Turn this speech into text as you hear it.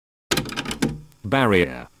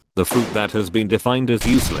Barrier. The fruit that has been defined as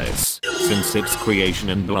useless since its creation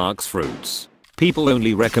in Blox fruits. People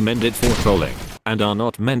only recommend it for trolling and are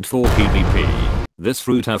not meant for PvP. This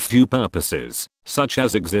fruit have few purposes, such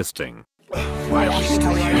as existing. Why are we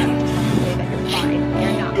still here?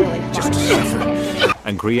 Just to suffer.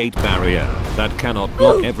 And create barrier that cannot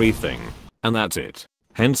block everything. And that's it.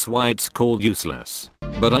 Hence why it's called useless.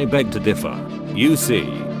 But I beg to differ. You see,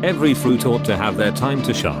 every fruit ought to have their time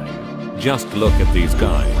to shine. Just look at these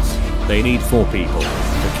guys. They need 4 people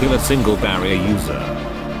to kill a single barrier user.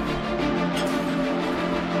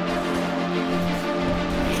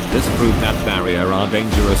 This fruit and barrier are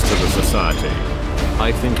dangerous to the society.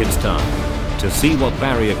 I think it's time to see what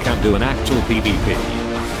barrier can do in actual PvP.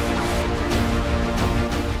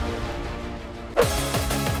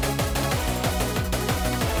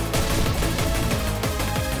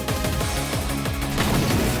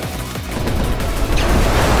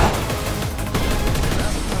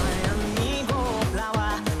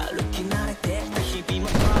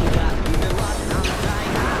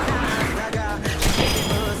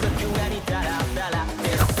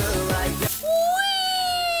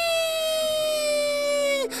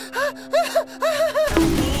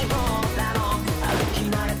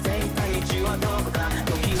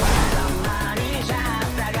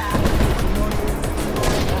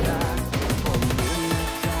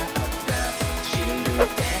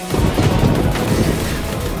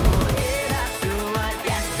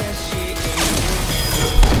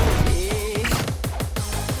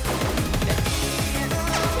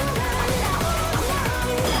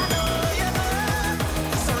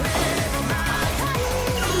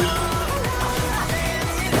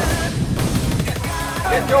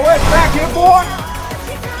 Get your ass back here, boy!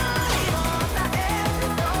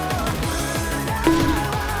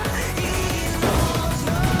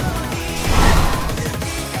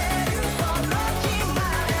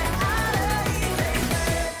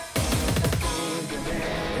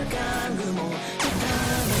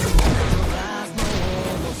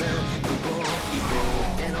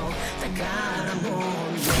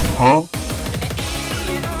 Huh?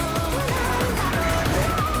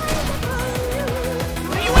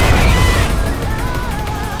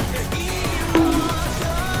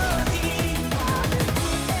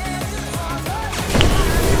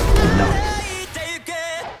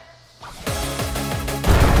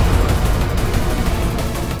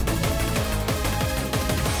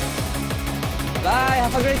 Bye,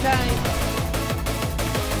 have a great time.